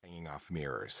off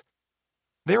mirrors.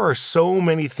 There are so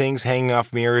many things hanging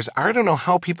off mirrors, I don't know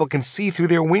how people can see through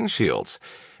their windshields.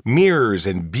 Mirrors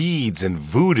and beads and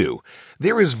voodoo.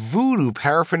 There is voodoo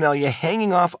paraphernalia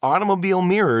hanging off automobile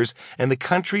mirrors, and the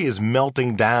country is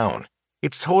melting down.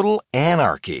 It's total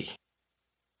anarchy.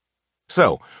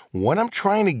 So, what I'm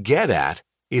trying to get at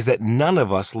is that none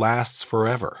of us lasts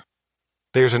forever.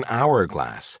 There's an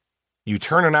hourglass. You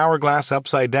turn an hourglass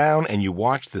upside down and you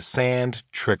watch the sand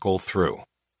trickle through.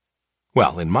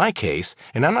 Well, in my case,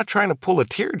 and I'm not trying to pull a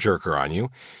tearjerker on you,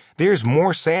 there's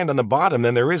more sand on the bottom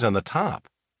than there is on the top.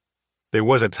 There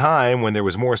was a time when there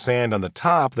was more sand on the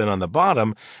top than on the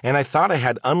bottom, and I thought I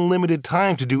had unlimited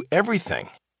time to do everything.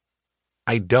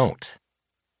 I don't.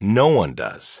 No one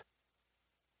does.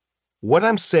 What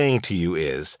I'm saying to you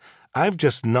is, I've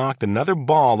just knocked another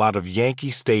ball out of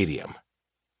Yankee Stadium.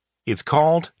 It's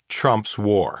called Trump's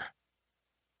War.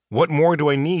 What more do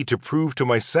I need to prove to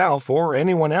myself or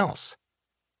anyone else?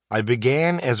 I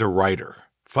began as a writer.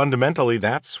 Fundamentally,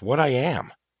 that's what I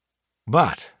am.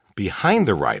 But behind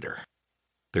the writer,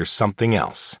 there's something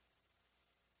else.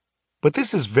 But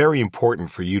this is very important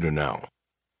for you to know.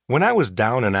 When I was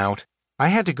down and out, I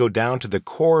had to go down to the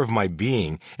core of my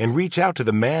being and reach out to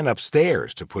the man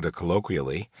upstairs, to put it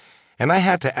colloquially, and I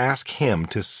had to ask him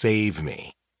to save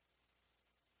me.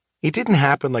 It didn't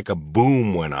happen like a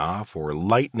boom went off or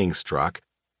lightning struck,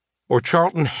 or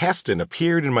Charlton Heston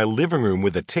appeared in my living room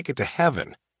with a ticket to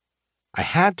heaven. I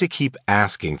had to keep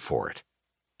asking for it,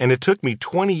 and it took me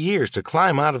 20 years to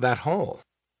climb out of that hole.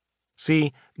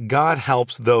 See, God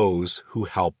helps those who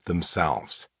help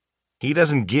themselves. He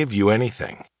doesn't give you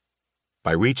anything.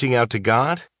 By reaching out to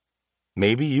God,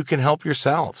 maybe you can help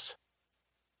yourselves.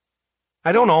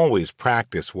 I don't always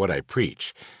practice what I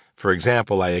preach. For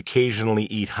example, I occasionally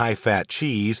eat high-fat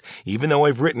cheese, even though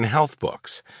I've written health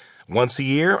books. Once a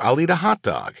year, I'll eat a hot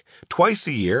dog. Twice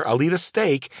a year, I'll eat a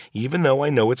steak, even though I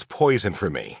know it's poison for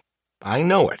me. I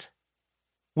know it.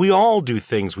 We all do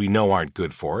things we know aren't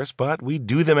good for us, but we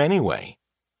do them anyway.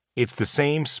 It's the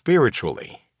same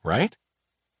spiritually, right?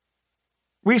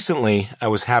 Recently, I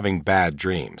was having bad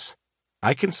dreams.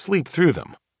 I can sleep through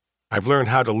them. I've learned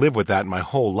how to live with that my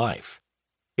whole life.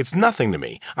 It's nothing to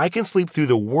me. I can sleep through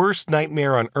the worst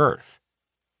nightmare on earth.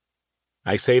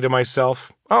 I say to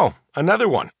myself, oh, another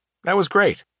one. That was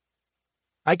great.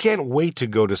 I can't wait to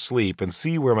go to sleep and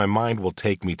see where my mind will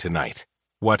take me tonight.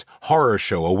 What horror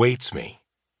show awaits me?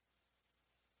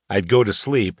 I'd go to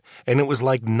sleep, and it was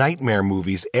like nightmare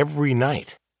movies every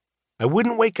night. I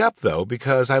wouldn't wake up, though,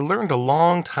 because I learned a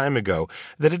long time ago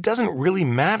that it doesn't really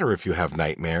matter if you have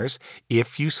nightmares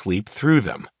if you sleep through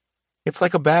them. It's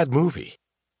like a bad movie.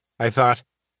 I thought,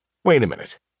 wait a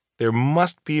minute, there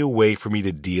must be a way for me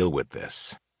to deal with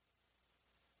this.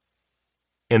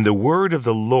 And the word of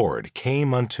the Lord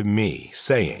came unto me,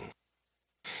 saying,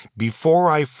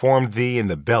 Before I formed thee in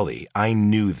the belly, I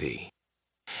knew thee.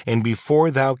 And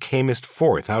before thou camest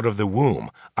forth out of the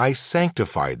womb, I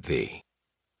sanctified thee.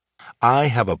 I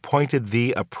have appointed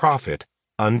thee a prophet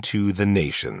unto the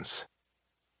nations.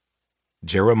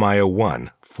 Jeremiah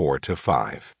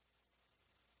 1:4-5.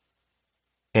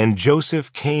 And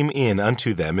Joseph came in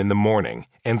unto them in the morning,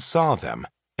 and saw them,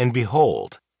 and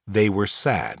behold, they were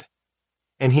sad.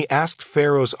 And he asked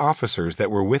Pharaoh's officers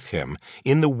that were with him,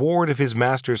 in the ward of his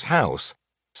master's house,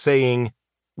 saying,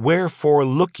 Wherefore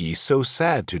look ye so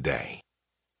sad today?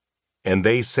 And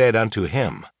they said unto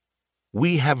him,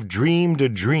 We have dreamed a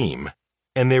dream,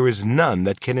 and there is none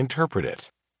that can interpret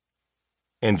it.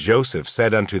 And Joseph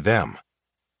said unto them,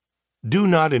 Do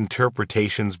not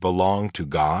interpretations belong to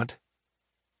God?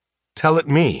 Tell it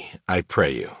me, I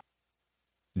pray you.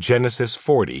 Genesis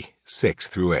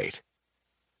 40:6-8.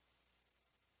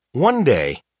 One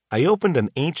day, I opened an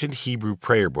ancient Hebrew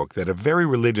prayer book that a very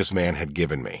religious man had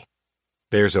given me.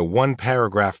 There's a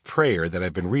one-paragraph prayer that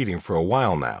I've been reading for a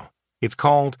while now. It's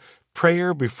called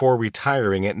Prayer Before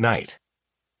Retiring at Night.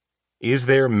 Is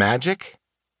there magic?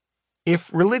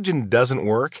 If religion doesn't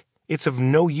work, it's of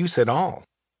no use at all.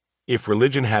 If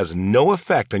religion has no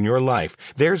effect on your life,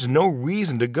 there's no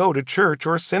reason to go to church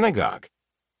or synagogue.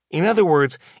 In other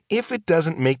words, if it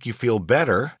doesn't make you feel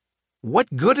better,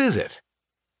 what good is it?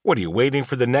 What are you waiting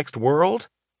for the next world?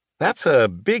 That's a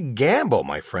big gamble,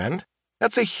 my friend.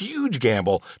 That's a huge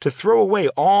gamble to throw away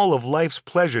all of life's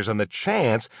pleasures on the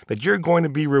chance that you're going to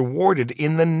be rewarded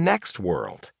in the next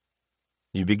world.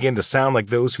 You begin to sound like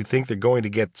those who think they're going to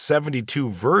get 72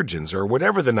 virgins or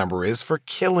whatever the number is for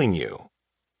killing you.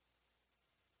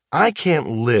 I can't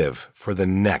live for the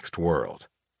next world.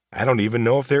 I don't even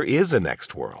know if there is a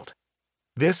next world.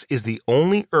 This is the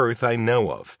only earth I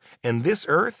know of, and this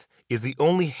earth is the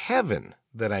only heaven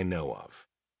that I know of.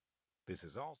 This is also